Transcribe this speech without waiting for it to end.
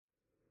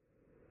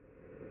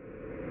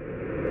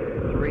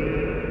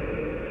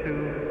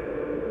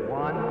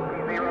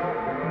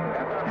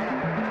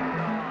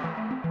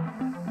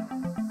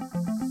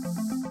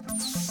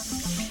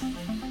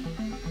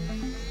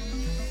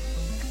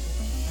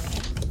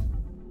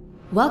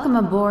Welcome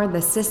aboard the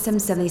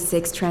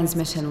System76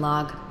 transmission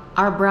log.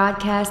 Our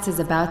broadcast is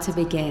about to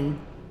begin.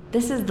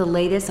 This is the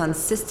latest on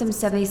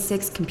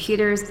System76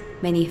 computers,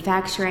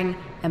 manufacturing,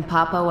 and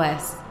Pop!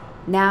 OS.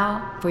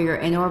 Now for your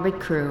in-orbit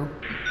crew.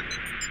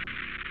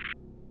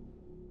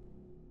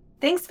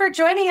 Thanks for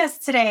joining us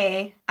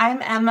today.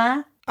 I'm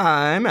Emma.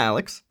 I'm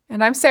Alex.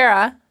 And I'm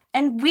Sarah.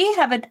 And we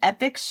have an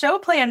epic show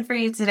planned for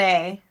you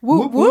today.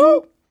 Whoop,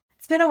 whoop.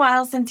 It's been a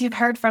while since you've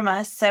heard from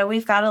us, so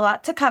we've got a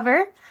lot to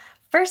cover.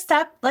 First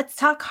up, let's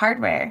talk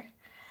hardware.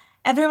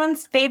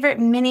 Everyone's favorite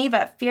mini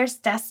but fierce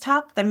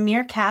desktop, the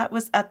Meerkat,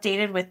 was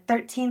updated with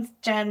 13th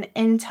gen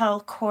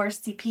Intel Core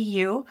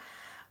CPU.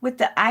 With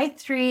the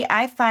i3,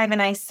 i5,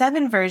 and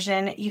i7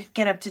 version, you can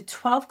get up to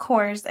 12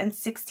 cores and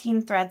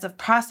 16 threads of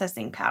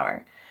processing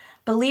power.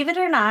 Believe it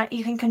or not,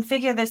 you can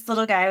configure this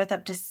little guy with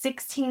up to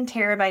 16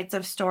 terabytes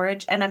of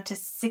storage and up to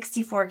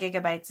 64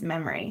 gigabytes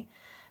memory,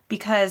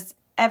 because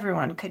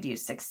everyone could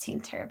use 16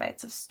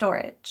 terabytes of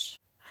storage.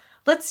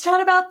 Let's chat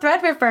about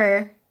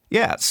Threadripper.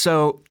 Yeah,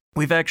 so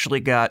we've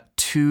actually got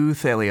two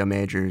Thelio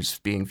Majors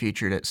being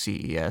featured at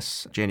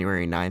CES,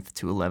 January 9th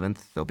to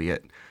 11th. They'll be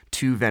at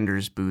two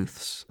vendors'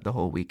 booths the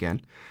whole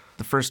weekend.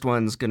 The first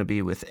one's going to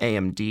be with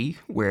AMD,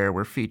 where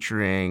we're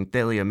featuring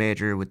Thelio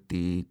Major with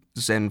the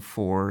Zen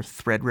 4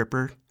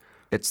 Threadripper.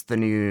 It's the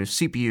new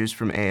CPUs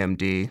from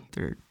AMD.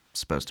 They're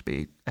supposed to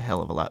be a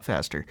hell of a lot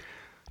faster.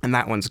 And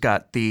that one's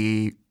got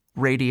the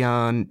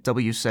Radeon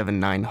W7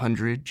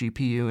 900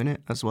 GPU in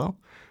it as well.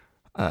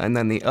 And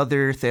then the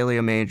other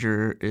Thelio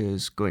Major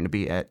is going to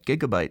be at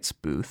Gigabyte's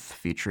booth,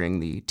 featuring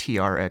the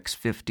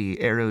TRX50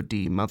 Aero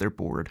D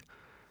motherboard.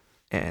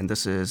 And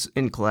this is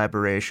in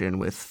collaboration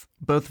with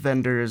both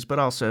vendors, but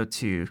also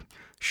to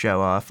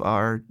show off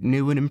our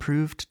new and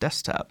improved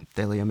desktop,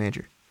 Thelio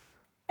Major.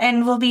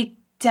 And we'll be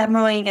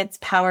demoing its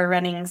power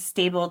running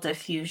Stable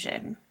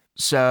Diffusion.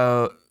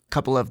 So a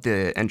couple of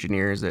the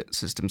engineers at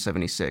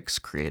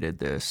System76 created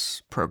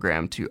this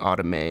program to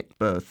automate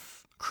both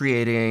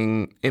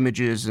creating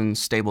images in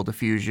Stable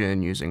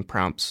Diffusion using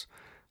prompts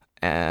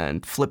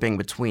and flipping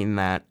between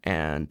that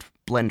and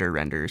Blender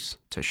renders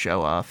to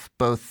show off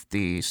both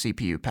the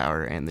CPU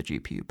power and the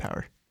GPU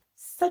power.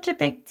 Such a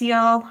big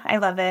deal. I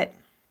love it.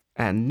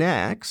 And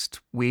next,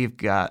 we've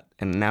got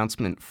an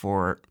announcement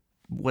for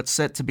what's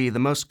set to be the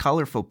most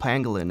colorful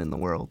pangolin in the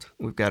world.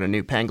 We've got a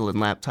new pangolin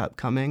laptop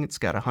coming. It's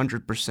got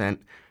 100%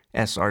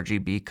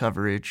 sRGB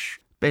coverage,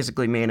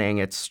 basically meaning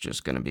it's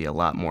just going to be a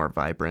lot more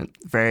vibrant.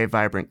 Very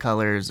vibrant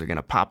colors. They're going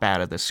to pop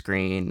out of the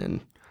screen and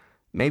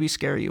maybe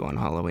scare you on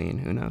Halloween.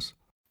 Who knows?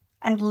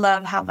 I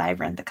love how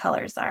vibrant the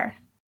colors are.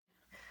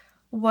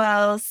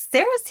 Well,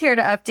 Sarah's here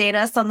to update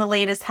us on the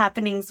latest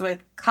happenings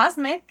with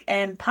Cosmic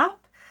and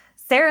Pop.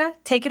 Sarah,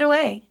 take it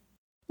away.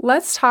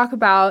 Let's talk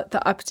about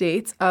the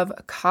updates of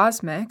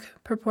Cosmic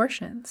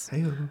Proportions.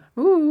 Hey-o.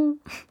 Ooh.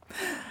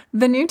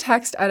 The new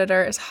text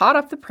editor is hot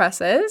off the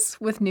presses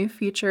with new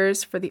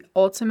features for the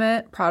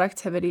ultimate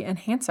productivity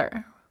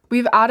enhancer.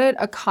 We've added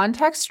a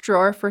context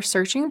drawer for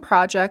searching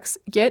projects,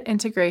 Git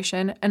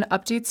integration, and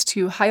updates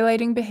to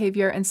highlighting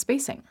behavior and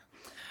spacing.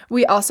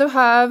 We also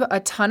have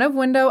a ton of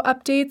window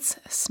updates,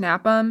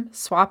 snap them,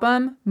 swap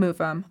them, move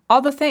them,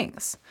 all the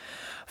things.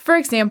 For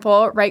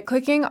example,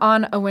 right-clicking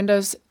on a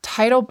Windows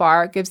title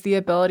bar gives the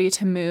ability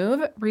to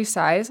move,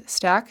 resize,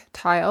 stack,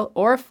 tile,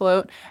 or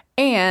float,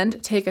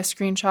 and take a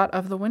screenshot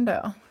of the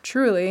window.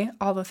 Truly,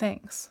 all the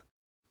things.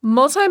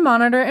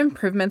 Multi-monitor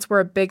improvements were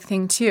a big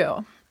thing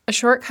too. A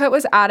shortcut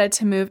was added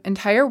to move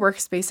entire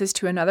workspaces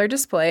to another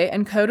display,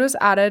 and code was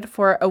added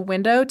for a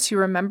window to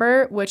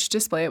remember which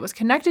display it was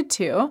connected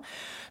to.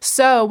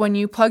 So when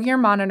you plug your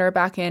monitor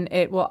back in,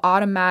 it will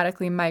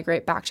automatically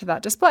migrate back to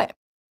that display.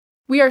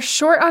 We are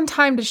short on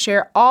time to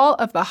share all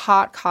of the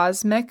hot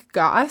Cosmic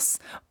goss,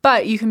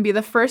 but you can be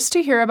the first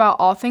to hear about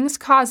all things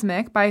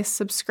Cosmic by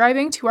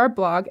subscribing to our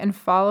blog and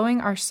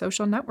following our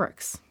social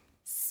networks.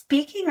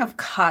 Speaking of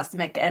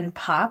Cosmic and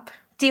Pop,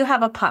 do you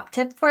have a Pop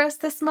tip for us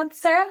this month,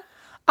 Sarah?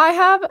 I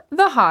have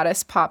the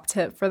hottest Pop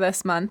tip for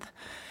this month.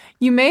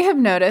 You may have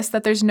noticed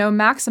that there's no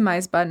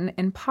maximize button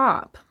in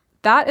Pop.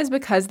 That is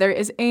because there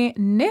is a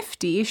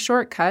nifty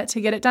shortcut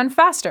to get it done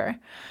faster.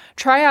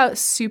 Try out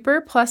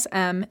Super plus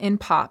M in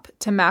Pop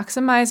to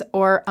maximize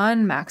or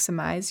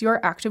unmaximize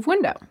your active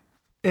window.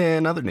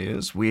 In other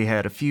news, we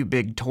had a few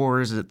big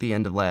tours at the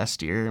end of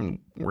last year, and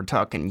we're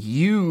talking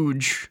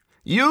huge.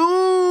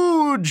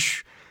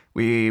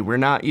 We're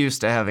not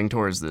used to having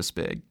tours this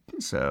big.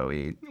 So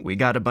we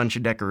got a bunch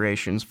of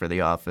decorations for the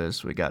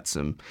office. We got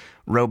some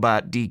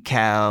robot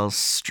decals,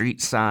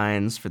 street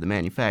signs for the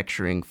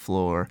manufacturing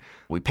floor.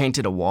 We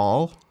painted a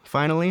wall,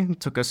 finally. It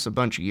took us a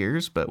bunch of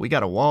years, but we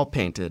got a wall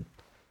painted,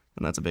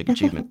 and that's a big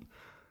achievement.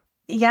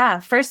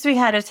 Yeah, first we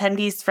had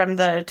attendees from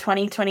the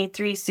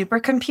 2023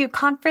 Supercompute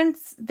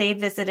Conference. They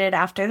visited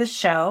after the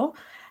show.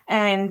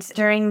 And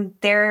during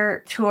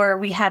their tour,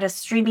 we had a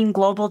streaming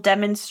global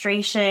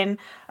demonstration,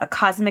 a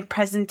Cosmic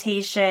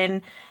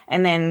presentation,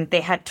 and then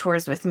they had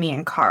tours with me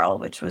and Carl,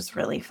 which was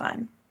really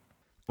fun.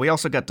 We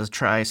also got to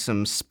try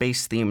some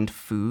space-themed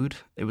food.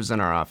 It was in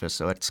our office,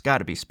 so it's got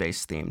to be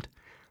space-themed.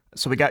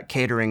 So we got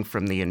catering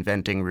from the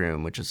Inventing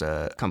Room, which is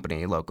a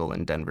company local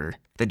in Denver.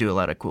 They do a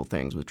lot of cool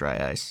things with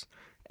dry ice.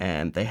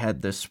 And they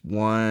had this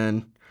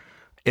one,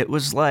 it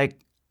was like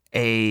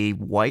a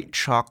white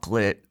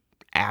chocolate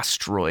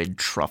asteroid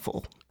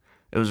truffle.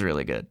 It was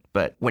really good.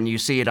 But when you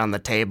see it on the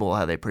table,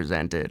 how they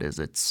present it is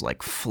it's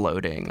like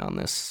floating on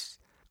this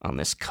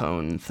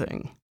cone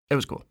thing. It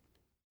was cool.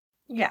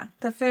 Yeah,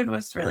 the food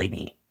was really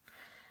neat.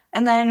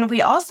 And then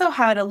we also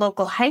had a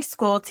local high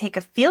school take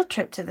a field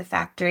trip to the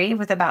factory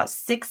with about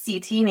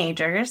 60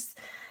 teenagers.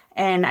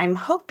 And I'm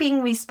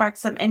hoping we sparked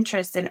some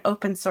interest in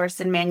open source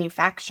and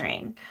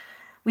manufacturing.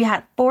 We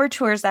had 4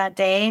 tours that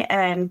day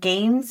and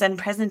games and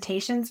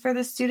presentations for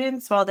the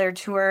students while their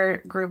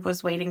tour group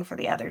was waiting for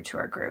the other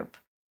tour group.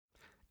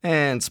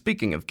 And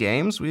speaking of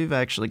games, we've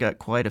actually got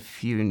quite a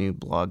few new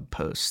blog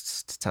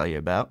posts to tell you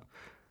about.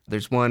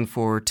 There's one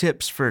for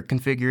tips for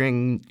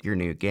configuring your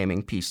new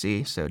gaming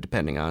PC. So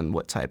depending on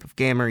what type of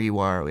gamer you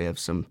are, we have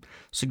some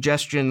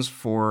suggestions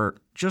for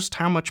just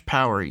how much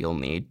power you'll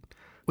need.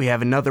 We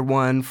have another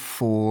one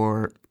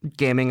for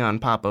gaming on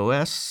Pop!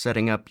 OS,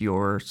 setting up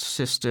your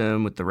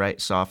system with the right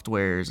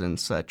softwares and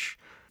such.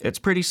 It's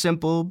pretty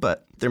simple,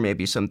 but there may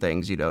be some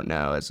things you don't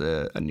know as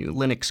a new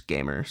Linux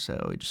gamer,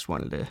 so we just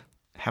wanted to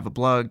have a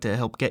blog to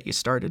help get you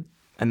started.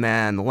 And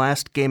then the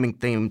last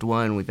gaming-themed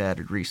one we've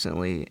added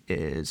recently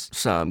is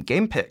some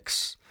game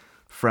picks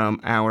from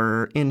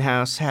our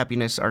in-house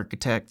happiness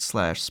architect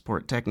 /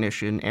 support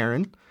technician,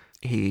 Aaron.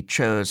 He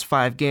chose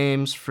 5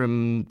 games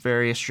from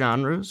various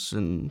genres,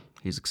 and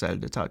he's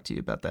excited to talk to you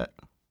about that.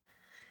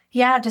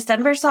 Yeah,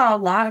 December saw a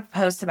lot of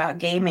posts about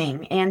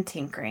gaming and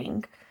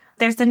tinkering.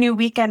 There's a new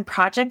Weekend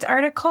Project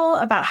article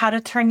about how to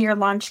turn your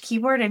launch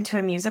keyboard into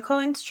a musical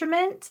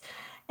instrument.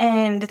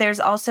 And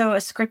there's also a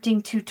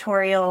scripting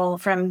tutorial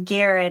from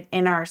Garrett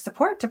in our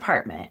support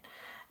department.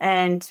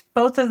 And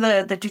both of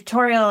the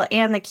tutorial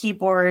and the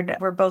keyboard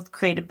were both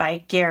created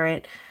by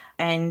Garrett.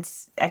 And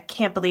I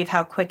can't believe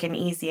how quick and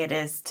easy it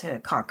is to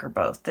conquer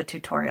both the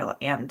tutorial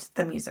and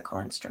the musical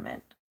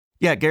instrument.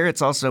 Yeah,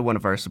 Garrett's also one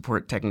of our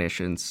support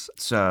technicians.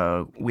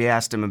 So we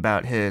asked him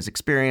about his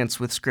experience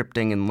with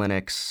scripting in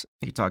Linux.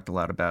 He talked a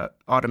lot about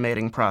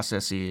automating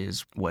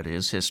processes, what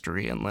his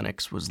history in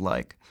Linux was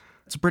like.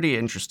 It's a pretty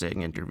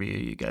interesting interview.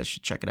 You guys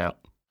should check it out.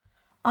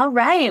 All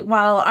right.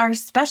 Well, our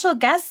special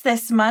guest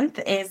this month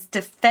is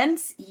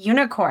Defense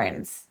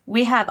Unicorns.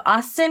 We have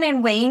Austin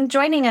and Wayne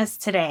joining us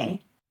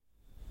today.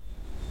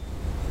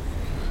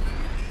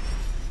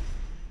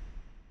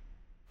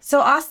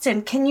 So,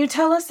 Austin, can you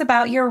tell us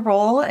about your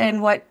role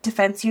and what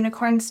Defense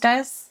Unicorns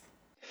does?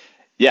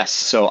 Yes.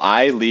 So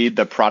I lead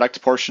the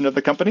product portion of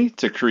the company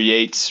to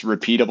create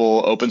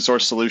repeatable open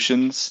source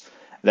solutions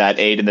that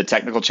aid in the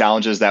technical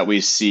challenges that we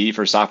see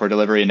for software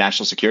delivery and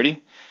national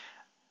security.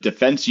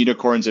 Defense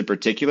Unicorns in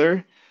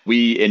particular,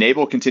 we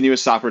enable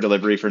continuous software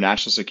delivery for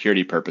national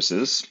security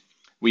purposes.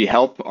 We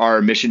help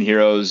our mission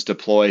heroes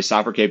deploy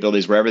software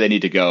capabilities wherever they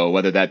need to go,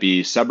 whether that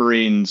be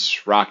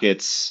submarines,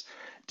 rockets,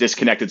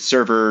 disconnected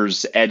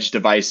servers, edge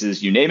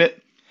devices, you name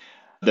it.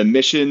 The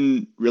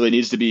mission really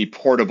needs to be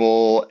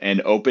portable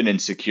and open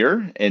and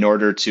secure in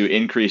order to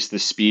increase the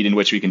speed in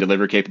which we can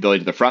deliver capability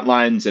to the front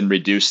lines and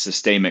reduce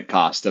sustainment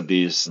cost of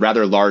these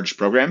rather large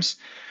programs.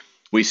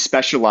 We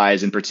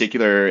specialize in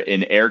particular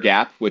in air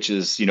gap, which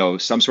is,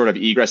 some sort of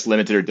egress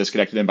limited or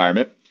disconnected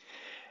environment,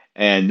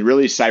 and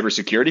really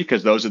cybersecurity,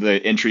 because those are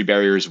the entry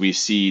barriers we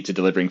see to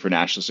delivering for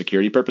national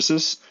security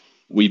purposes.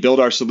 We build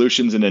our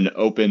solutions in an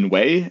open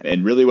way.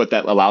 And really what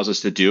that allows us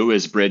to do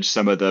is bridge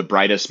some of the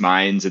brightest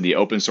minds in the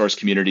open source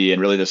community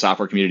and really the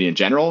software community in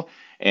general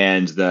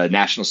and the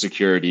national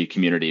security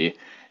community.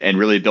 And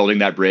really building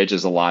that bridge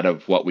is a lot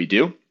of what we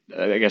do.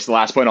 I guess the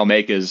last point I'll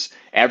make is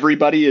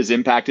everybody is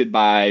impacted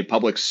by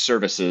public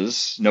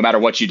services, no matter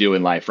what you do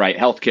in life, right?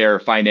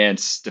 Healthcare,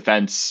 finance,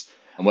 defense,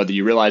 and whether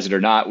you realize it or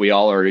not, we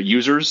all are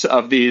users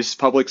of these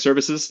public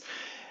services.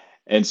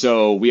 And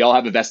so we all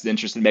have a vested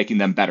interest in making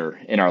them better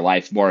in our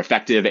life, more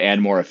effective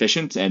and more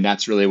efficient. And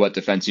that's really what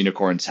Defense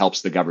Unicorns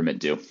helps the government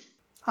do.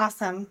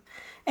 Awesome.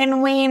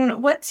 And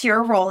Wayne, what's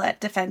your role at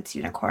Defense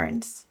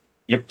Unicorns?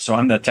 Yep. So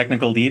I'm the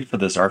technical lead for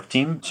the ZARF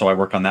team. So I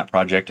work on that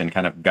project and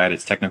kind of guide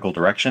its technical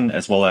direction,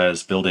 as well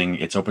as building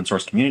its open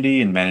source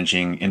community and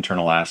managing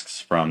internal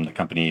asks from the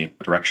company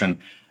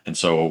direction. And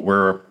so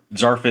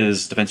ZARF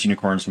is Defense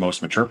Unicorn's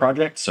most mature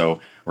project.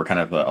 So we're kind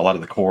of a lot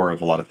of the core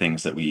of a lot of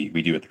things that we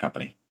do at the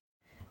company.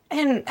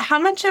 And how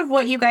much of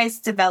what you guys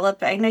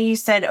develop, I know you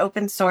said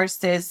open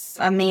source is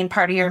a main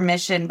part of your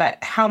mission,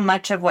 but how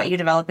much of what you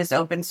develop is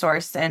open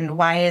source and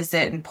why is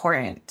it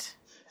important?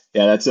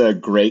 Yeah, that's a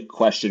great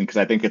question because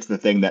I think it's the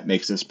thing that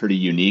makes us pretty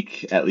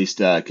unique, at least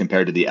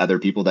compared to the other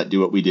people that do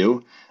what we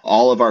do.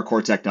 All of our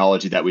core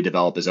technology that we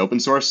develop is open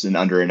source and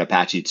under an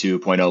Apache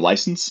 2.0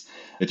 license.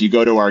 If you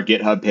go to our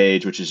GitHub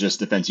page, which is just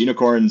Defense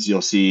Unicorns,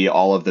 you'll see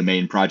all of the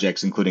main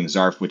projects, including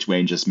ZARF, which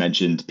Wayne just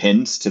mentioned,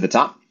 pinned to the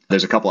top.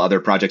 There's a couple other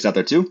projects out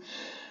there too.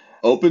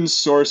 Open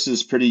source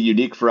is pretty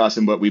unique for us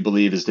and what we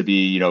believe is to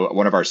be,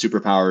 one of our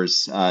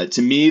superpowers.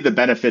 To me, the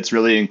benefits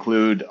really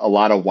include a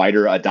lot of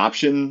wider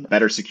adoption,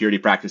 better security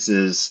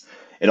practices,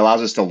 It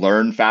allows us to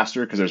learn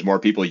faster because there's more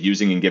people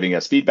using and giving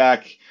us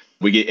feedback.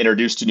 We get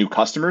introduced to new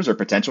customers or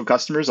potential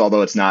customers,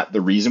 although it's not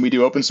the reason we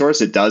do open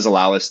source. It does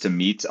allow us to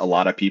meet a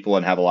lot of people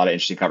and have a lot of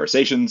interesting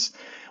conversations.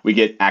 We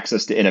get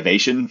access to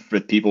innovation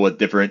with people with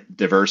different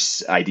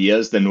diverse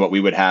ideas than what we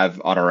would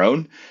have on our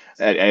own.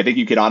 I think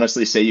you could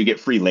honestly say you get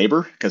free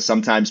labor because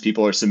sometimes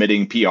people are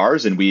submitting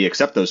PRs and we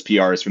accept those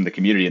PRs from the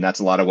community. And that's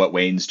a lot of what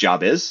Wayne's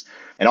job is.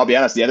 And I'll be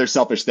honest, the other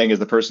selfish thing as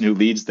the person who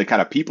leads the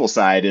kind of people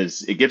side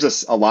is it gives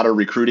us a lot of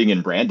recruiting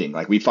and branding.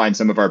 Like we find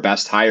some of our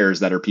best hires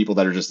that are people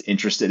that are just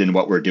interested in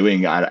what we're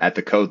doing at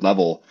the code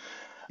level.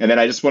 And then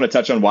I just want to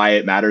touch on why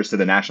it matters to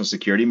the national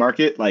security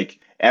market. Like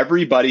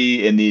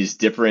everybody in these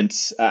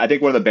different, I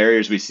think one of the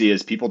barriers we see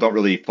is people don't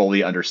really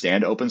fully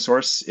understand open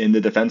source in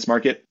the defense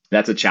market.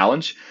 That's a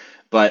challenge.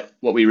 But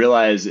what we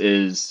realize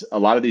is a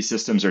lot of these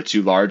systems are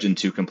too large and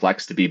too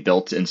complex to be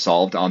built and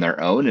solved on their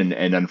own.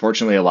 And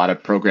unfortunately, a lot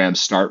of programs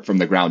start from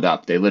the ground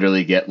up. They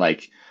literally get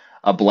like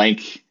a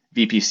blank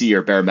VPC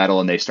or bare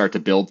metal and they start to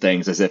build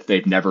things as if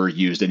they've never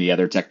used any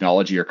other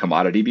technology or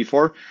commodity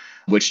before,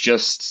 which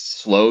just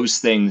slows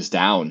things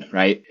down,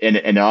 right?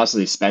 And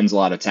honestly spends a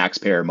lot of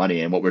taxpayer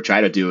money. And what we're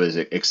trying to do is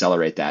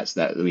accelerate that so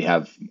that we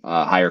have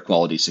higher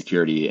quality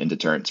security and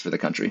deterrence for the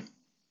country.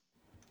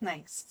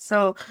 Nice.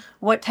 So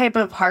what type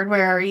of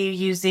hardware are you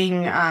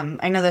using?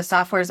 I know the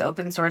software is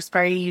open source, but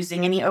are you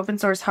using any open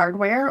source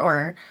hardware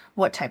or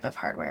what type of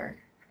hardware?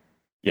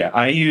 Yeah,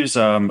 I use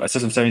a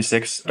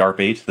System76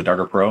 DARP8, the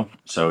Darter Pro.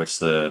 So it's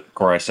the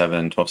Core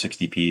i7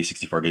 1260p,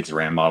 64 gigs of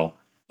RAM model.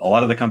 A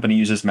lot of the company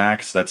uses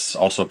Macs. That's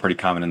also pretty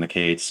common in the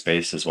K8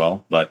 space as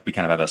well. But we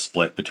kind of have a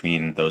split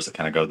between those that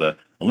kind of go the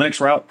Linux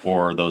route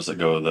or those that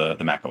go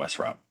the Mac OS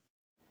route.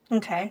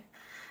 Okay.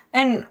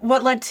 And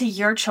what led to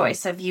your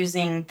choice of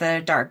using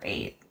the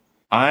DARP8?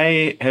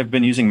 I have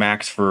been using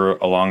Macs for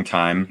a long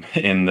time.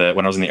 When I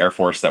was in the Air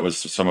Force, that was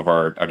some of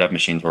our dev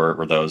machines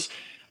were those.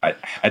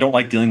 I don't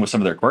like dealing with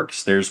some of their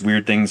quirks. There's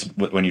weird things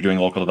when you're doing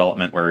local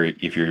development where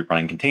if you're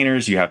running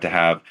containers, you have to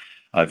have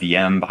a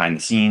VM behind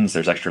the scenes.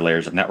 There's extra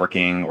layers of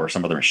networking or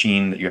some other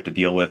machine that you have to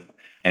deal with.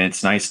 And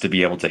it's nice to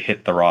be able to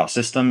hit the raw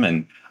system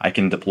and I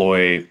can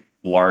deploy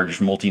large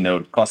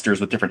multi-node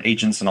clusters with different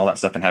agents and all that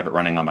stuff and have it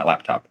running on my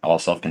laptop, all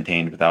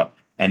self-contained without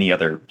any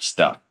other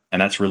stuff.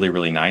 And that's really,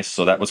 really nice.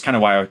 So that was kind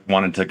of why I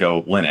wanted to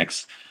go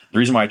Linux. The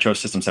reason why I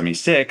chose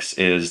System76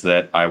 is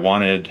that I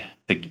wanted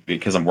to,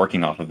 because I'm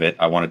working off of it,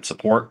 I wanted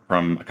support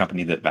from a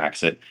company that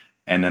backs it.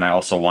 And then I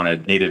also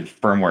wanted native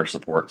firmware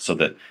support so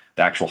that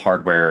the actual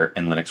hardware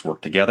and Linux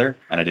work together.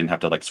 And I didn't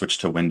have to like switch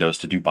to Windows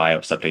to do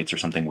BIOS updates or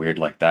something weird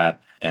like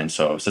that. And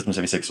so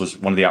System76 was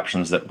one of the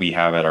options that we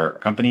have at our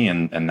company.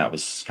 And that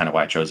was kind of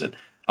why I chose it.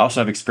 I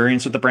also have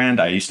experience with the brand.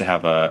 I used to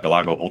have a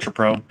Galago Ultra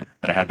Pro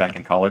that I had back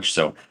in college.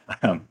 So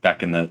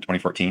back in the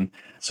 2014.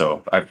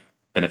 So I've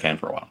been a fan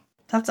for a while.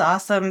 That's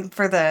awesome.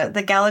 For the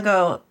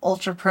Galago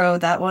Ultra Pro,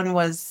 that one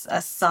was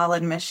a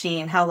solid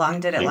machine. How long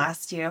did it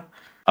last you?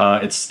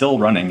 It's still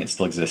running. It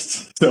still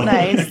exists. So,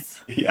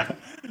 nice. Yeah.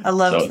 I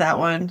loved that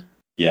one.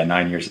 Yeah,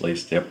 9 years at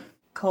least. Yep.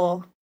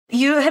 Cool.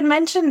 You had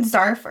mentioned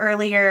Zarf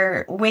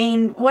earlier.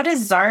 Wayne, what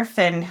is Zarf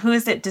and who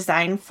is it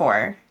designed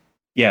for?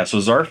 Yeah, so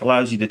Zarf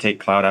allows you to take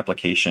cloud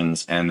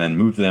applications and then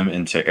move them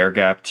into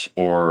air-gapped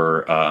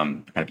or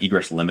kind of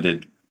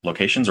egress-limited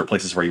locations or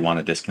places where you want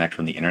to disconnect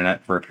from the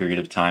internet for a period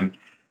of time.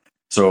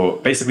 So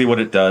basically what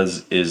it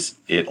does is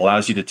it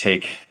allows you to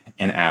take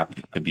an app,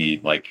 it could be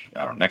like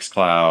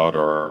Nextcloud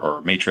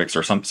or Matrix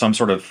or some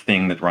sort of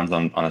thing that runs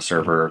on a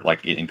server,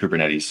 like in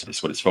Kubernetes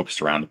is what it's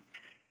focused around.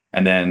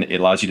 And then it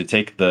allows you to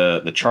take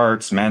the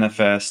charts,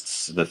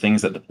 manifests, the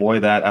things that deploy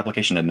that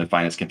application and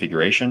define its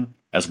configuration,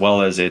 as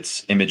well as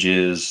its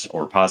images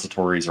or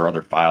repositories or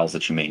other files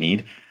that you may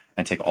need,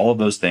 and take all of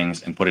those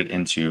things and put it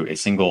into a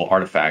single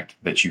artifact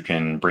that you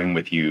can bring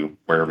with you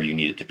wherever you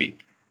need it to be.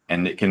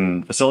 And it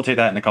can facilitate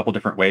that in a couple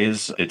different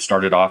ways. It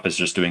started off as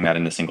just doing that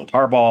in a single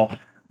tarball,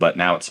 but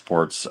now it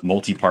supports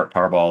multi-part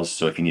tarballs.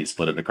 So if you need to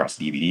split it across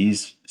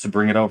DVDs to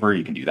bring it over,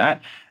 you can do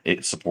that.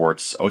 It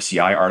supports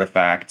OCI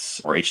artifacts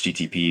or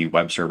HTTP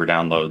web server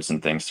downloads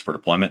and things for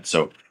deployment.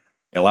 So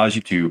it allows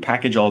you to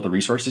package all the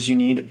resources you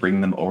need,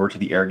 bring them over to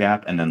the air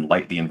gap, and then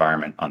light the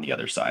environment on the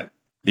other side.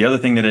 The other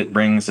thing that it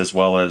brings, as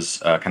well as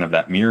kind of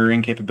that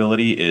mirroring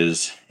capability,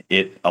 is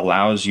it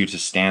allows you to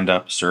stand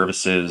up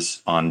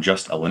services on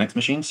just a Linux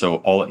machine. So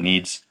all it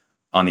needs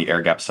on the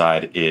air gap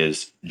side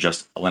is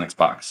just a Linux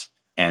box.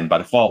 And by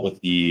default,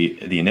 with the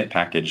init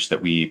package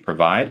that we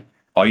provide,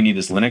 all you need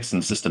is Linux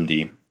and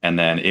systemd, and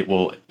then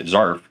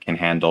Zarf can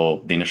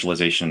handle the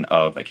initialization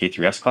of a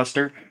K3s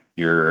cluster,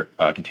 your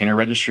container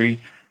registry,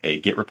 a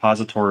Git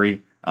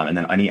repository, and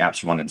then any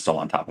apps you want to install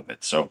on top of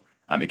it. So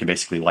it can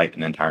basically light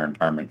an entire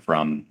environment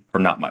from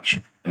not much.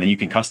 And then you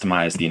can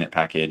customize the init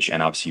package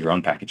and obviously your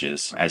own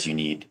packages as you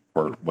need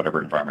for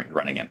whatever environment you're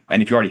running in.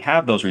 And if you already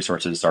have those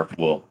resources, Zarf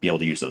will be able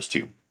to use those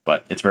too.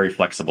 But it's very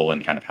flexible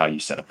in kind of how you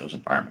set up those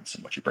environments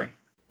and what you bring.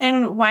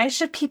 And why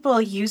should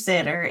people use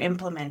it or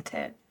implement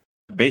it?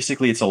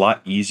 Basically, it's a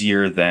lot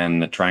easier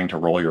than trying to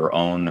roll your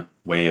own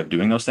way of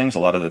doing those things. A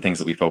lot of the things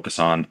that we focus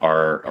on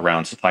are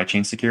around supply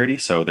chain security.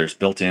 So there's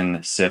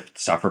built-in SIFT,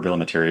 software bill of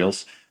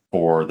materials,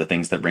 for the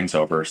things that brings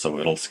over. So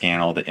it'll scan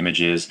all the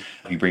images.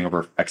 If you bring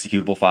over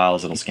executable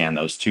files, it'll scan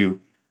those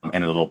too.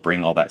 And it'll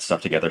bring all that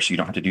stuff together. So you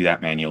don't have to do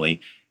that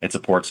manually. It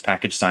supports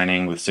package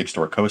signing with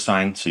SIG-Store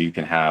cosign. So you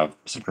can have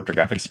some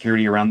cryptographic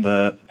security around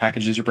the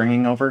packages you're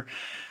bringing over.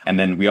 And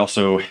then we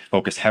also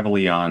focus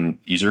heavily on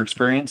user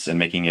experience and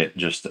making it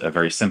just a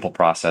very simple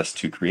process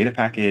to create a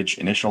package,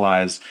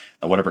 initialize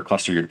whatever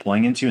cluster you're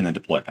deploying into, and then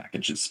deploy a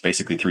package. It's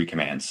basically 3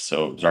 commands.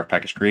 So zarf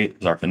package create,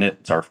 zarf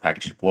init, zarf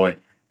package deploy,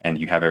 and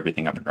you have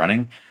everything up and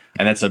running.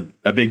 And that's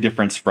a big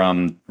difference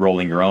from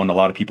rolling your own. A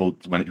lot of people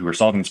who are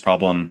solving this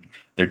problem,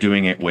 they're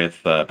doing it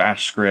with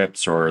bash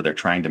scripts, or they're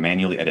trying to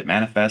manually edit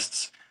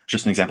manifests.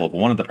 Just an example of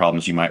one of the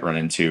problems you might run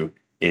into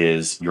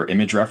is your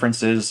image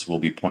references will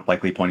be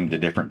likely pointing to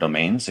different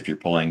domains. If you're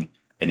pulling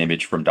an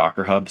image from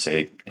Docker Hub,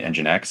 say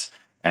Nginx,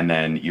 and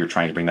then you're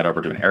trying to bring that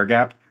over to an air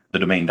gap, the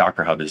domain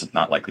Docker Hub is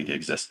not likely to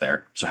exist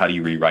there. So how do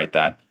you rewrite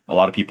that? A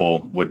lot of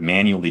people would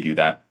manually do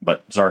that,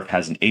 but Zarf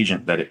has an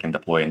agent that it can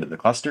deploy into the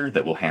cluster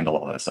that will handle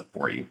all that stuff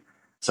for you.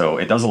 So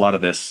it does a lot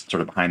of this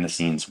sort of behind the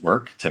scenes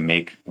work to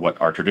make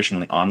what are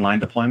traditionally online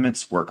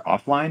deployments work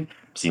offline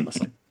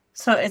seamlessly.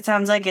 So it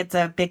sounds like it's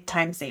a big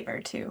time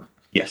saver too.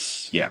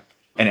 Yes, yeah.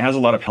 And it has a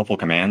lot of helpful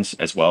commands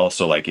as well.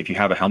 So like if you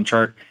have a Helm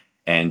chart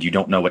and you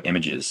don't know what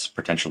images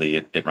potentially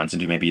it runs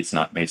into, maybe it's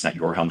not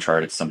your Helm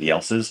chart, it's somebody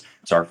else's.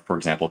 Zarf, for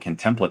example, can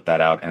template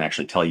that out and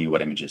actually tell you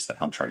what images that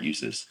Helm chart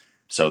uses.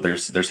 So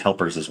there's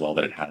helpers as well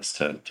that it has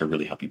to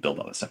really help you build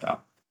all this stuff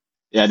out.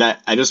 Yeah, and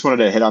I just wanted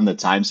to hit on the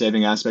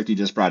time-saving aspect you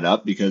just brought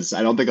up, because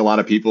I don't think a lot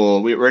of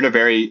people, we're in a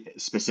very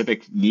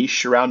specific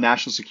niche around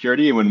national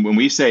security. And when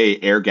we say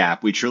air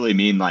gap, we truly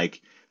mean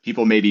like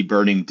people may be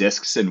burning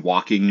disks and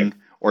walking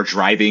or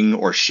driving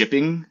or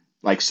shipping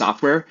like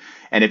software.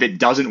 And if it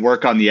doesn't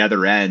work on the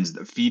other end,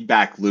 the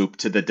feedback loop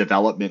to the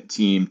development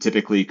team,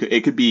 typically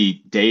it could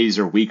be days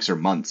or weeks or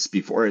months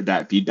before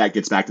that feedback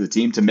gets back to the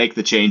team to make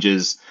the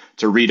changes,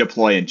 to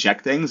redeploy and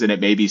check things. And it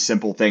may be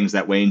simple things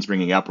that Wayne's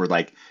bringing up where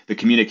like the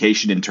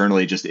communication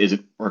internally just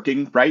isn't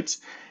working right.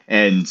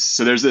 And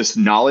so there's this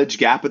knowledge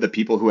gap of the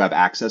people who have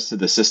access to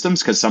the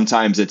systems, because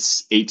sometimes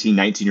it's 18,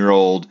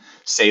 19-year-old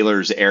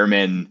sailors,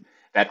 airmen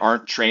that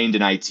aren't trained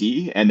in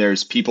IT. And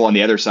there's people on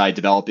the other side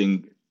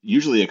developing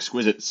usually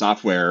exquisite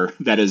software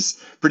that is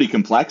pretty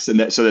complex.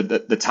 And so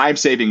that the time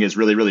saving is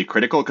really, really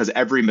critical, because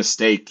every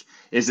mistake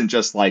isn't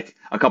just like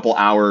a couple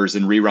hours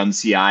and rerun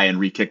CI and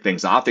re-kick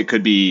things off. It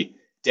could be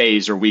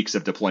days or weeks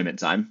of deployment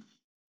time.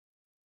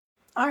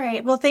 All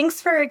right. Well,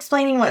 thanks for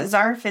explaining what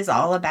Zarf is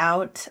all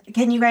about.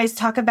 Can you guys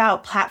talk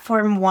about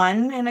Platform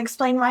One and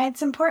explain why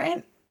it's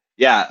important?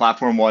 Yeah,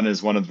 Platform One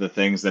is one of the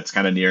things that's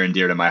kind of near and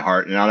dear to my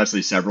heart. And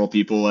honestly, several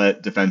people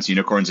at Defense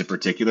Unicorns in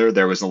particular,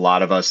 there was a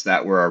lot of us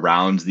that were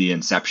around the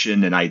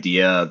inception and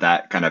idea of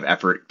that kind of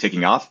effort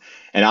kicking off.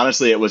 And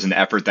honestly, it was an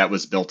effort that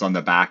was built on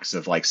the backs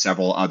of like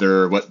several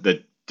other, what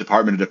the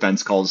Department of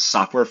Defense calls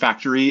software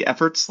factory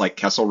efforts, like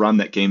Kessel Run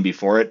that came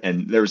before it.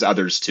 And there was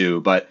others too.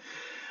 But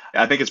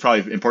I think it's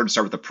probably important to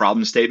start with the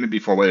problem statement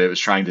before what it was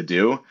trying to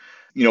do.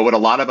 You know, what a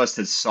lot of us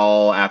had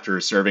saw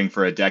after serving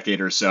for a decade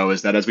or so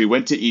is that as we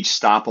went to each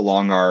stop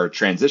along our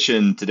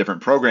transition to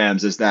different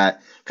programs, is that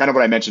kind of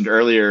what I mentioned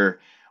earlier,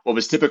 what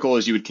was typical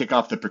is you would kick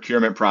off the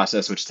procurement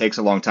process, which takes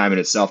a long time in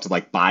itself to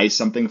like buy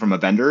something from a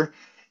vendor.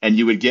 And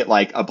you would get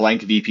like a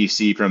blank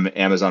VPC from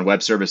Amazon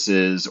Web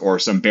Services or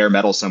some bare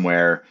metal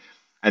somewhere.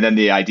 And then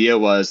the idea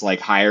was like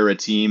hire a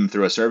team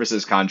through a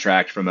services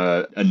contract from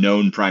a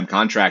known prime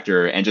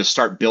contractor and just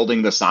start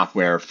building the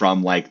software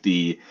from like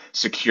the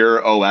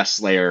secure OS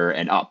layer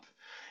and up.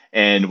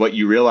 And what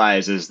you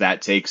realize is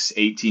that takes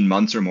 18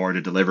 months or more to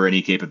deliver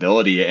any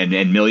capability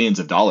and millions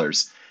of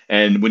dollars.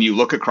 And when you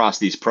look across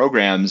these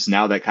programs,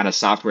 now that kind of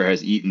software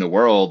has eaten the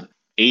world,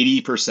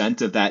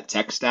 80% of that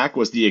tech stack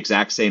was the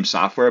exact same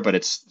software, but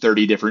it's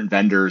 30 different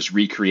vendors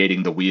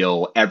recreating the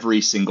wheel every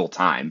single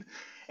time.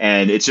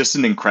 And it's just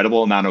an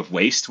incredible amount of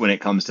waste when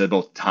it comes to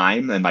both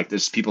time and like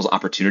this people's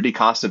opportunity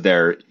cost of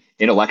their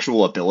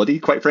intellectual ability,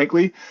 quite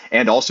frankly,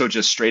 and also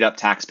just straight up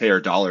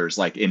taxpayer dollars,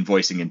 like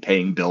invoicing and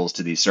paying bills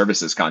to these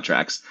services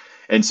contracts.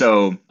 And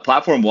so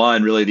Platform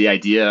One, really the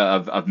idea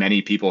of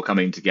many people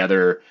coming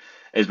together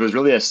was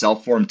really a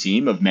self-formed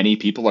team of many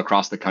people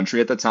across the country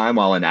at the time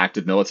while in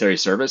active military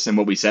service. And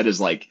what we said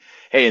is like,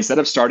 hey, instead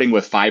of starting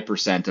with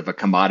 5% of a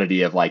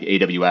commodity of like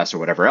AWS or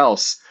whatever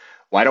else,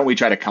 why don't we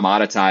try to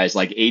commoditize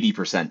like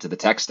 80% of the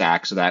tech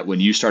stack so that when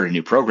you start a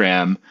new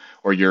program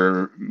or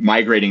you're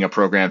migrating a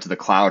program to the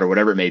cloud or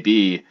whatever it may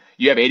be,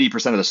 you have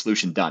 80% of the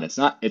solution done. It's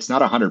not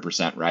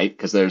 100%, right?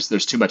 Because there's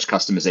too much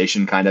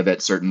customization kind of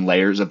at certain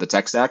layers of the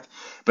tech stack,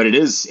 but it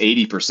is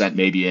 80%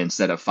 maybe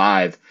instead of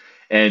 5%.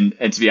 And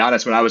to be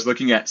honest, when I was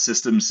looking at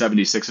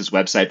System76's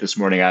website this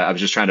morning, I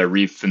was just trying to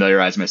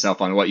re-familiarize myself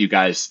on what you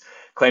guys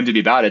claim to be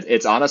about it.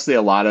 It's honestly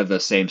a lot of the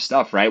same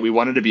stuff, right? We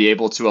wanted to be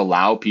able to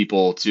allow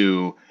people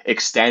to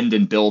extend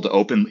and build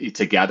openly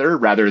together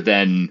rather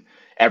than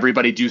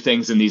everybody do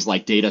things in these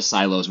like data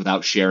silos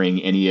without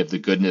sharing any of the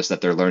goodness that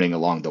they're learning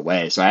along the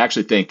way. So I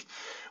actually think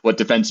what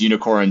Defense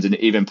Unicorns and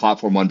even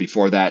Platform One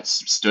before that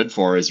stood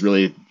for is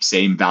really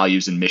same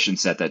values and mission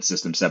set that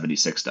System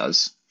 76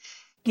 does.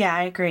 Yeah,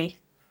 I agree.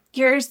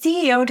 Your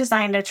CEO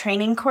designed a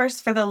training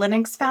course for the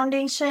Linux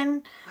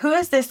Foundation. Who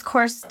is this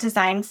course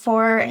designed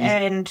for,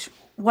 and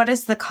what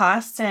is the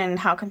cost, and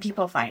how can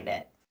people find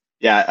it?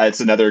 Yeah, it's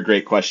another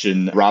great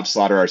question. Rob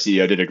Slaughter, our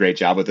CEO, did a great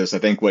job with this. I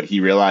think what he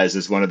realized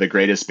is one of the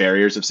greatest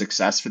barriers of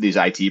success for these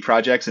IT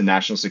projects and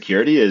national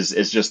security is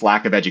just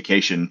lack of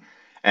education.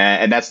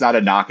 And that's not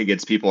a knock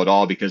against people at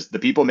all, because the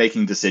people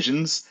making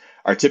decisions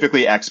are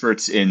typically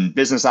experts in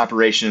business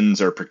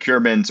operations or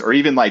procurement or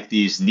even like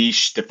these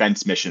niche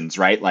defense missions,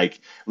 right? Like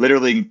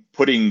literally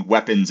putting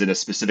weapons in a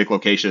specific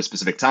location at a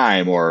specific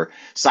time, or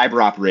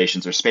cyber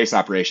operations or space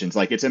operations.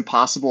 Like it's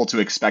impossible to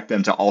expect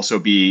them to also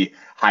be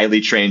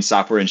highly trained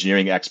software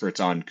engineering experts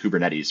on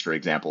Kubernetes, for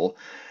example.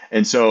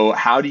 And so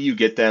how do you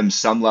get them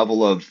some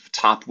level of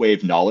top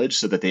wave knowledge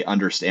so that they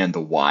understand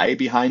the why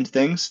behind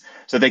things,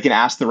 so they can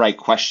ask the right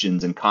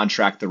questions and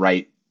contract the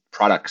right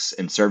products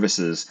and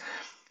services?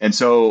 And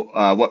so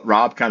what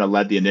Rob kind of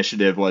led the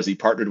initiative was he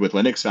partnered with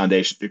Linux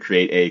Foundation to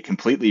create a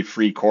completely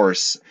free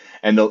course.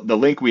 And the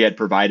link we had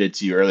provided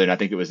to you earlier, and I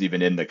think it was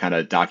even in the kind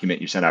of document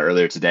you sent out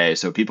earlier today.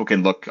 So people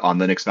can look on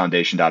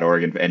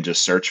linuxfoundation.org and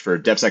just search for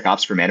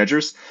DevSecOps for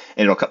managers,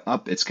 and it'll come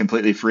up. It's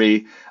completely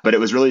free, but it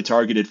was really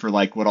targeted for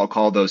like what I'll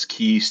call those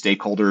key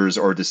stakeholders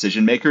or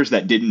decision makers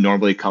that didn't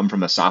normally come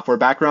from a software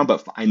background,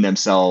 but find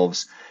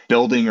themselves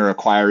building or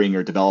acquiring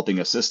or developing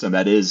a system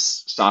that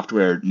is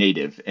software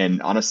native.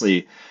 And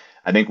honestly,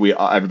 I think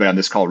everybody on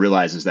this call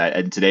realizes that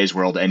in today's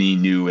world, any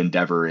new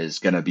endeavor is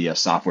going to be a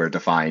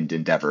software-defined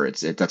endeavor.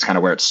 That's kind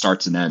of where it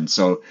starts and ends.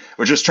 So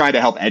we're just trying to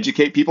help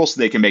educate people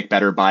so they can make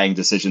better buying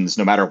decisions,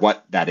 no matter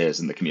what that is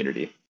in the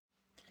community.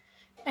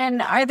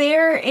 And are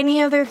there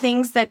any other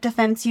things that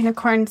Defense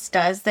Unicorns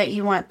does that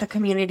you want the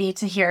community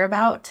to hear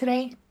about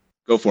today?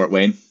 Go for it,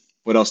 Wayne.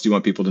 What else do you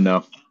want people to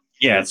know?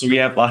 Yeah, so we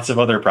have lots of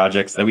other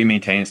projects that we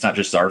maintain. It's not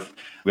just Zarf.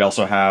 We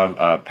also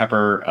have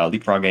Pepper,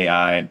 Leapfrog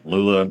AI,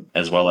 Lula,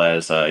 as well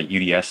as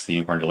UDS, the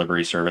Unicorn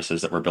Delivery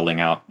Services that we're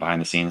building out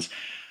behind the scenes.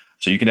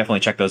 So you can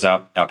definitely check those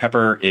out.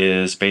 Pepper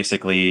is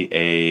basically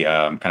a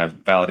kind of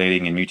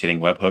validating and mutating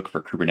webhook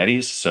for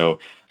Kubernetes. So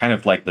kind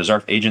of like the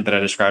Zarf agent that I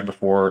described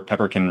before,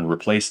 Pepper can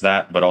replace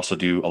that, but also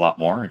do a lot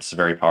more. It's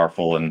very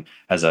powerful and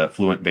has a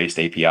Fluent-based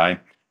API.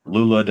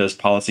 Lula does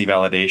policy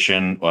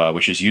validation,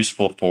 which is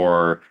useful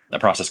for a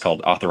process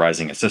called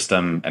authorizing a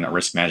system and a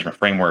risk management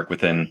framework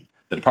within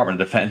the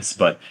Department of Defense,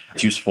 but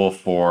it's useful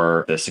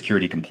for the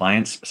security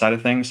compliance side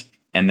of things.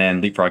 And then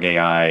Leapfrog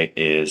AI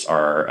is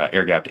our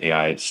air-gapped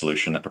AI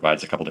solution that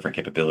provides a couple different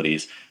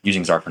capabilities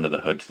using Zarf under the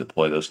hood to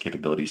deploy those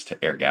capabilities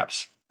to air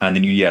gaps. And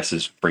then UDS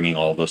is bringing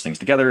all of those things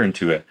together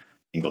into a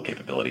single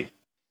capability.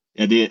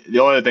 Yeah, the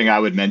only other thing I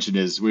would mention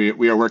is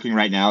we are working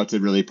right now to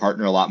really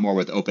partner a lot more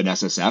with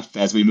OpenSSF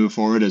as we move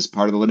forward as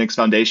part of the Linux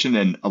Foundation.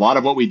 And a lot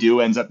of what we do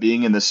ends up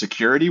being in the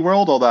security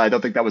world, although I don't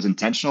think that was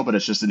intentional, but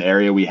it's just an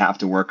area we have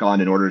to work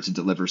on in order to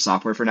deliver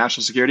software for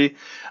national security.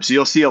 So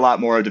you'll see a lot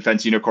more of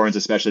Defense Unicorns,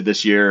 especially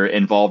this year,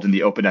 involved in the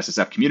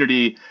OpenSSF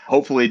community,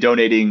 hopefully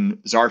donating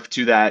Zarf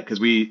to that, because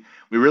we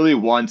really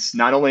want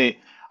not only...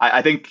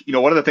 I think,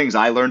 one of the things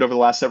I learned over the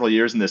last several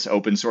years in this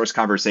open source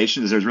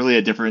conversation is there's really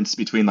a difference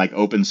between like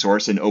open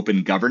source and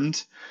open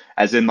governed,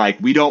 as in like,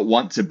 we don't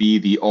want to be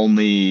the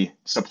only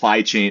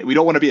supply chain. We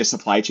don't want to be a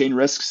supply chain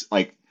risks,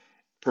 like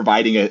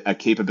providing a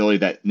capability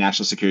that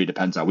national security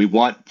depends on. We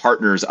want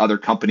partners, other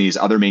companies,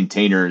 other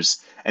maintainers,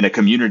 and a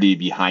community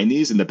behind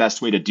these. And the best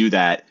way to do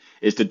that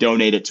is to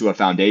donate it to a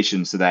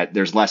foundation so that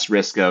there's less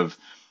risk of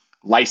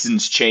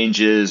license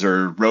changes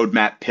or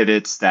roadmap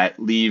pivots that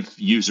leave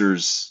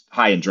users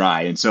high and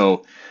dry. And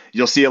so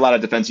you'll see a lot of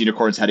Defense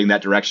Unicorns heading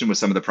that direction with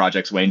some of the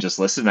projects Wayne just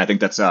listed. And I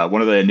think that's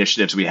one of the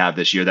initiatives we have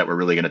this year that we're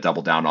really going to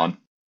double down on.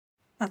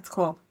 That's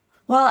cool.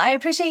 Well, I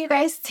appreciate you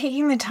guys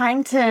taking the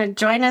time to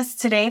join us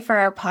today for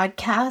our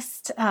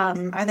podcast.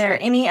 Are there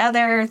any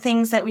other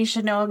things that we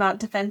should know about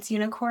Defense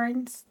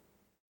Unicorns?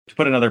 To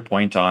put another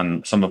point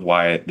on some of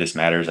why this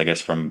matters, I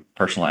guess from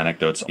personal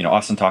anecdotes,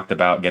 Austin talked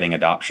about getting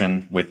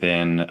adoption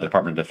within the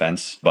Department of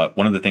Defense. But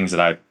one of the things that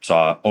I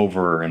saw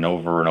over and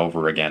over and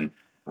over again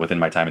within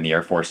my time in the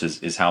Air Force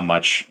is how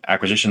much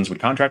acquisitions would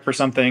contract for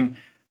something.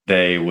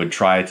 They would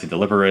try to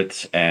deliver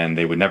it, and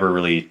they would never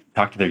really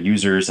talk to their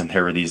users. And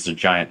there were these two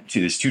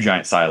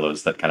giant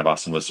silos that kind of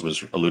Austin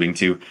was alluding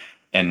to.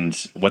 And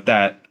what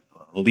that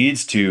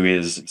leads to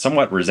is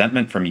somewhat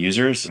resentment from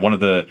users. One of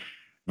the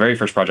very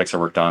first projects I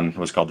worked on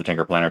was called the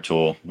Tinker Planner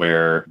tool,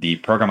 where the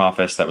program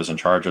office that was in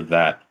charge of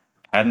that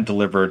hadn't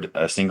delivered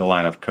a single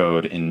line of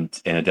code in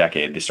a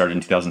decade. They started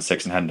in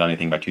 2006 and hadn't done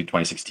anything by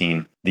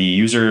 2016. The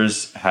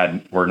users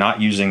were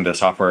not using the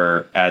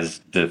software as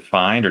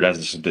defined or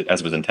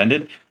as was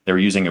intended. They were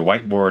using a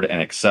whiteboard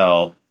and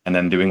Excel and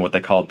then doing what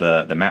they called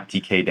the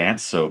MapTK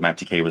dance. So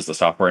MapTK was the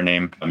software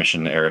name, a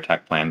mission air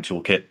attack plan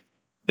toolkit.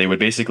 They would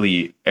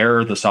basically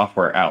error the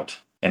software out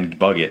and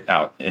bug it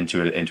out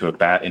into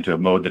a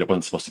mode that it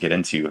wasn't supposed to get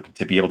into,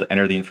 to be able to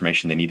enter the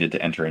information they needed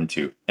to enter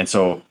into. And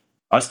so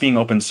us being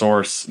open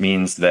source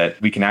means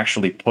that we can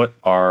actually put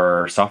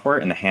our software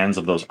in the hands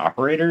of those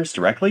operators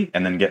directly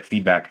and then get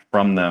feedback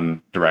from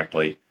them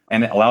directly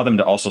and allow them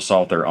to also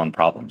solve their own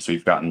problems. So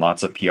we've gotten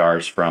lots of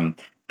PRs from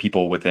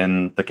people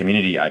within the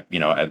community,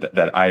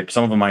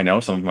 some of them I know,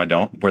 some of them I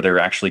don't, where they're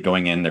actually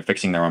going in, they're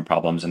fixing their own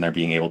problems, and they're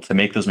being able to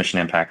make those mission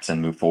impacts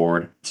and move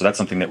forward. So that's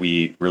something that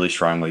we really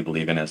strongly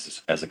believe in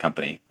as a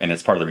company. And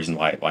it's part of the reason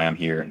why I'm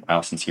here and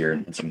Allison's here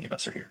and so many of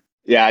us are here.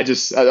 Yeah,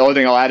 the only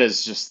thing I'll add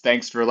is just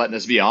thanks for letting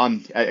us be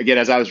on. Again,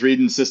 as I was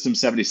reading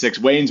System76,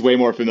 Wayne's way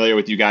more familiar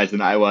with you guys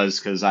than I was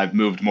because I've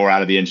moved more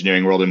out of the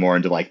engineering world and more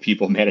into like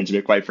people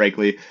management, quite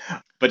frankly.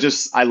 But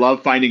just, I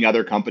love finding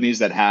other companies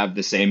that have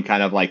the same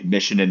kind of like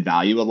mission and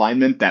value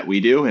alignment that we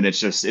do. And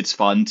it's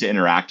fun to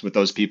interact with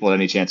those people at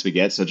any chance we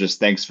get. So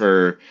just thanks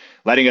for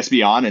letting us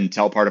be on and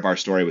tell part of our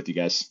story with you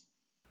guys.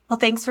 Well,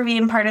 thanks for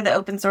being part of the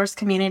open source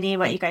community.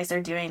 What you guys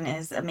are doing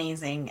is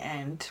amazing.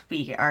 And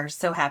we are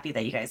so happy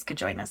that you guys could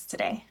join us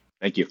today.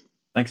 Thank you.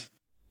 Thanks.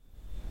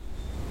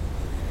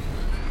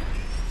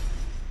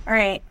 All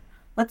right,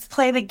 let's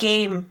play the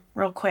game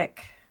real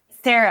quick.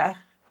 Sarah,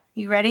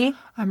 you ready?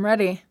 I'm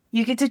ready.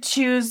 You get to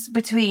choose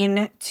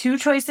between two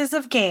choices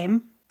of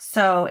game.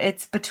 So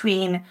it's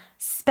between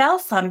spell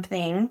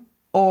something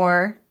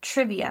or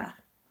trivia.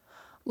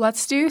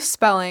 Let's do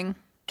spelling.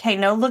 Okay,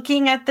 no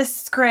looking at the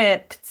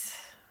script.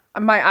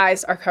 My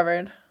eyes are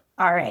covered.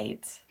 All right.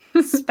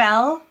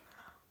 Spell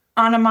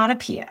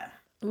onomatopoeia.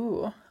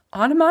 Ooh,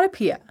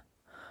 onomatopoeia.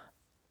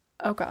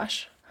 Oh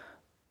gosh.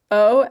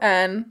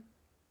 ONO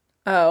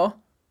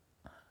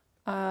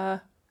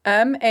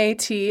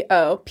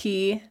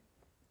MATOPEIA.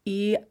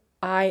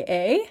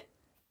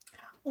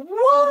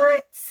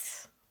 What?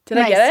 Did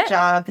I get it? Nice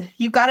job.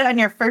 You got it on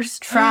your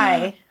first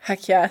try.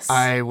 Heck yes.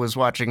 I was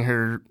watching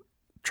her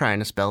trying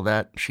to spell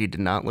that. She did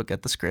not look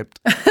at the script.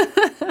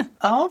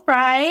 All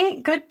right.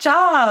 Good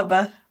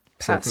job.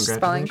 Passed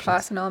spelling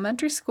class in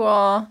elementary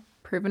school.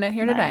 Proving it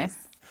here today.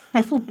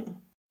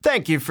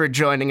 Thank you for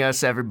joining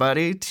us,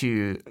 everybody,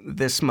 to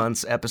this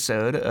month's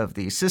episode of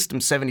the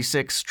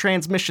System76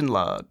 Transmission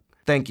Log.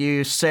 Thank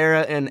you,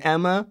 Sarah and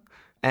Emma,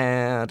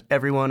 and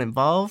everyone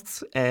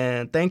involved.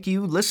 And thank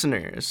you,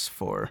 listeners,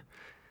 for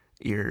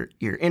your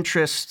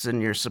interests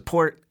and your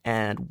support.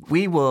 And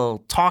we will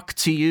talk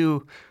to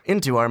you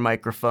into our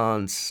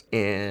microphones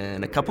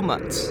in a couple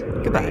months.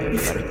 Goodbye,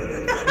 everybody.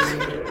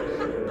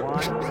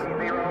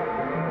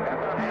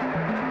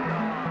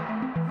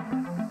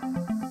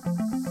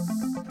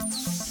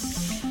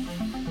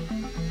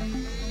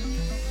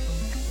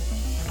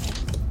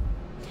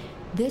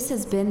 This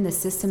has been the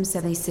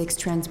System76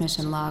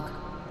 Transmission Log.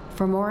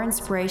 For more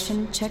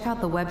inspiration, check out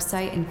the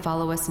website and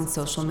follow us on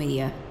social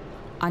media.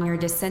 On your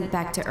descent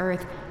back to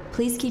Earth,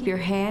 please keep your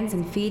hands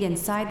and feet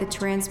inside the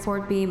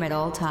transport beam at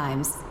all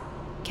times.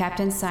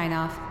 Captain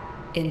Sign-Off,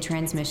 in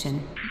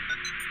transmission.